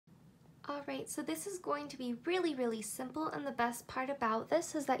Alright, so this is going to be really simple, and the best part about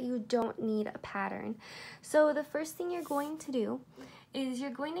this is that you don't need a pattern. So the first thing you're going to do is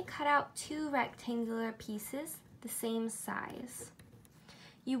you're going to cut out 2 rectangular pieces the same size.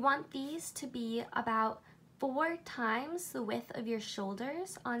 You want these to be about 4 times the width of your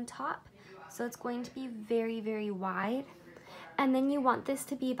shoulders on top, so it's going to be very wide. And then you want this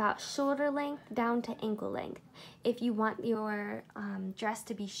to be about shoulder length down to ankle length. If you want your dress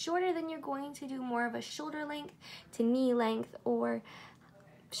to be shorter, then you're going to do more of a shoulder length to knee length, or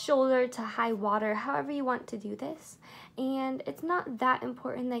shoulder to high water, however you want to do this. And it's not that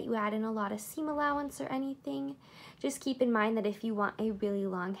important that you add in a lot of seam allowance or anything. Just keep in mind that if you want a really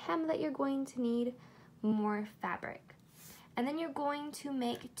long hem, that you're going to need more fabric. And then you're going to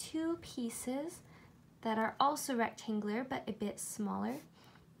make 2 pieces that are also rectangular but a bit smaller.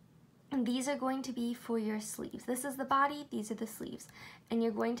 And these are going to be for your sleeves. This is the body, these are the sleeves. And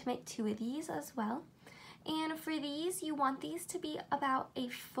you're going to make 2 of these as well. And for these, you want these to be about 1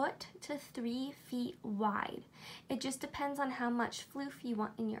 foot to 3 feet wide. It just depends on how much floof you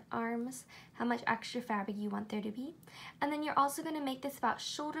want in your arms, how much extra fabric you want there to be. And then you're also going to make this about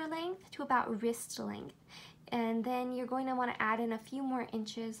shoulder length to about wrist length. And then you're going to want to add in a few more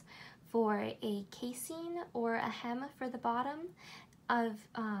inches for a casing or a hem for the bottom of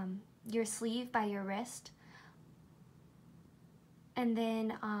your sleeve by your wrist. And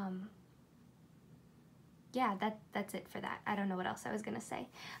then, yeah, that's it for that. I don't know what else I was gonna say.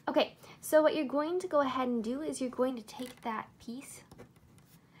 Okay, so what you're going to go ahead and do is you're going to take that piece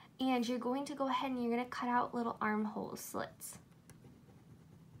and you're going to go ahead and you're gonna cut out little armhole slits.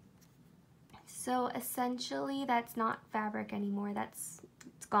 So essentially that's not fabric anymore, it's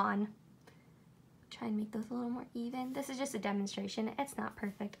gone. Try and make those a little more even. This is just a demonstration. It's not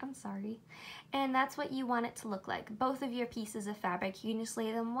perfect, I'm sorry. And that's what you want it to look like. Both of your pieces of fabric, you can just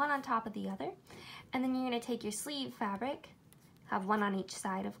lay them one on top of the other. And then you're gonna take your sleeve fabric, have one on each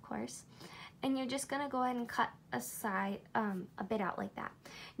side of course, and you're just gonna go ahead and cut a bit out like that.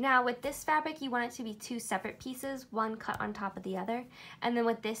 Now with this fabric, you want it to be 2 separate pieces, one cut on top of the other. And then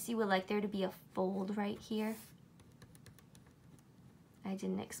with this, you would like there to be a fold right here. I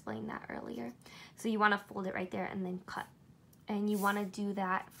didn't explain that earlier. So you want to fold it right there and then cut. And you want to do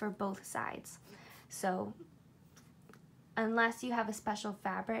that for both sides. So unless you have a special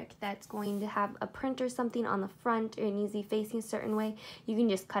fabric that's going to have a print or something on the front, or it needs to be facing a certain way, you can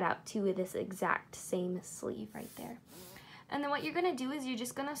just cut out 2 of this exact same sleeve right there. And then what you're going to do is you're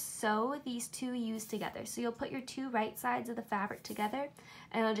just going to sew these 2 U's together. So you'll put your 2 right sides of the fabric together,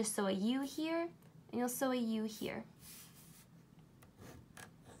 and you'll just sew a U here, and you'll sew a U here.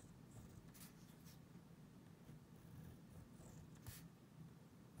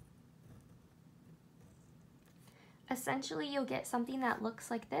 Essentially, you'll get something that looks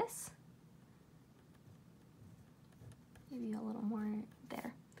like this. Maybe a little more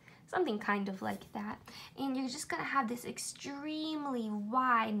there. Something kind of like that. And you're just gonna have this extremely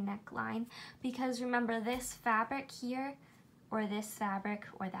wide neckline, because remember, this fabric here, or this fabric,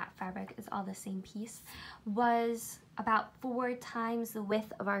 or that fabric, is all the same piece, was about 4 times the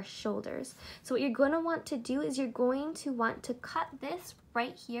width of our shoulders. So what you're gonna want to do is you're going to want to cut this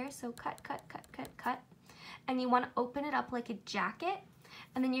right here. So cut. And you want to open it up like a jacket,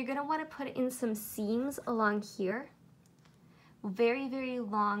 and then you're going to want to put in some seams along here, very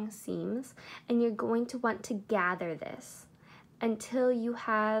long seams, and you're going to want to gather this until you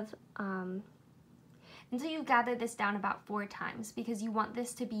have you've gathered this down about 4 times, because you want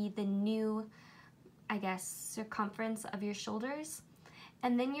this to be the new, I guess, circumference of your shoulders.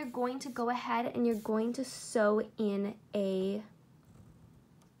 And then you're going to go ahead and you're going to sew in a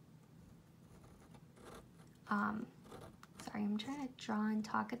sorry, I'm trying to draw and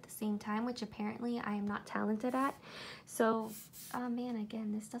talk at the same time, which apparently I am not talented at. So, oh man,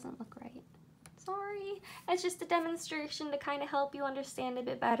 again, this doesn't look right. Sorry. It's just a demonstration to kind of help you understand a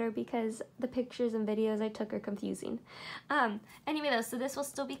bit better, because the pictures and videos I took are confusing. Anyway though, so this will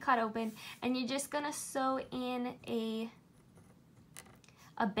still be cut open, and you're just gonna sew in a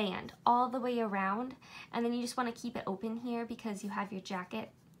band all the way around, and then you just want to keep it open here because you have your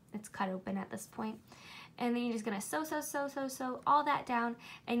jacket. It's cut open at this point. And then you're just gonna sew all that down,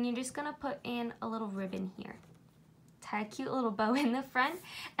 and you're just gonna put in a little ribbon here. Tie a cute little bow in the front,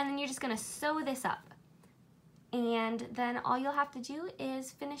 and then you're just gonna sew this up. And then all you'll have to do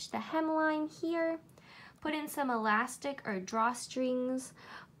is finish the hemline here, put in some elastic or drawstrings,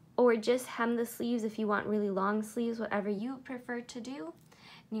 or just hem the sleeves if you want really long sleeves, whatever you prefer to do.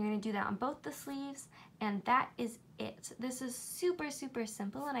 And you're gonna do that on both the sleeves, and that is it. This is super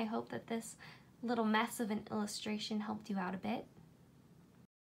simple, and I hope that this little mess of an illustration helped you out a bit.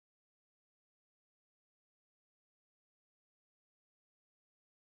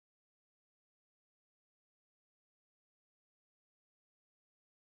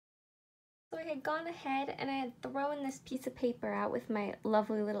 I had gone ahead and I had thrown this piece of paper out with my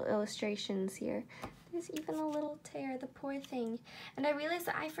lovely little illustrations here. There's even a little tear, the poor thing. And I realized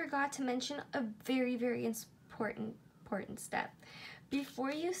that I forgot to mention a very, very important step.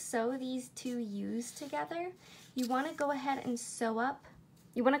 Before you sew these two U's together, you want to go ahead and sew up.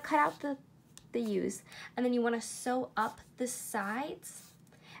 You want to cut out the U's, and then you want to sew up the sides.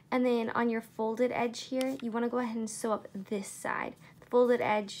 And then on your folded edge here, you want to go ahead and sew up this side. The folded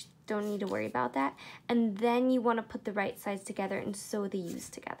edge, don't need to worry about that. And then you want to put the right sides together and sew the U's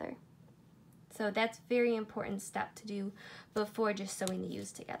together. So that's a very important step to do before just sewing the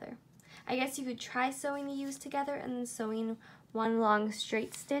U's together. I guess you could try sewing the U's together and then sewing one long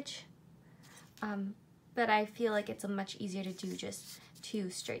straight stitch, but I feel like it's much easier to do just 2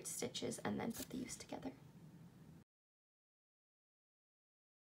 straight stitches and then put the U's together.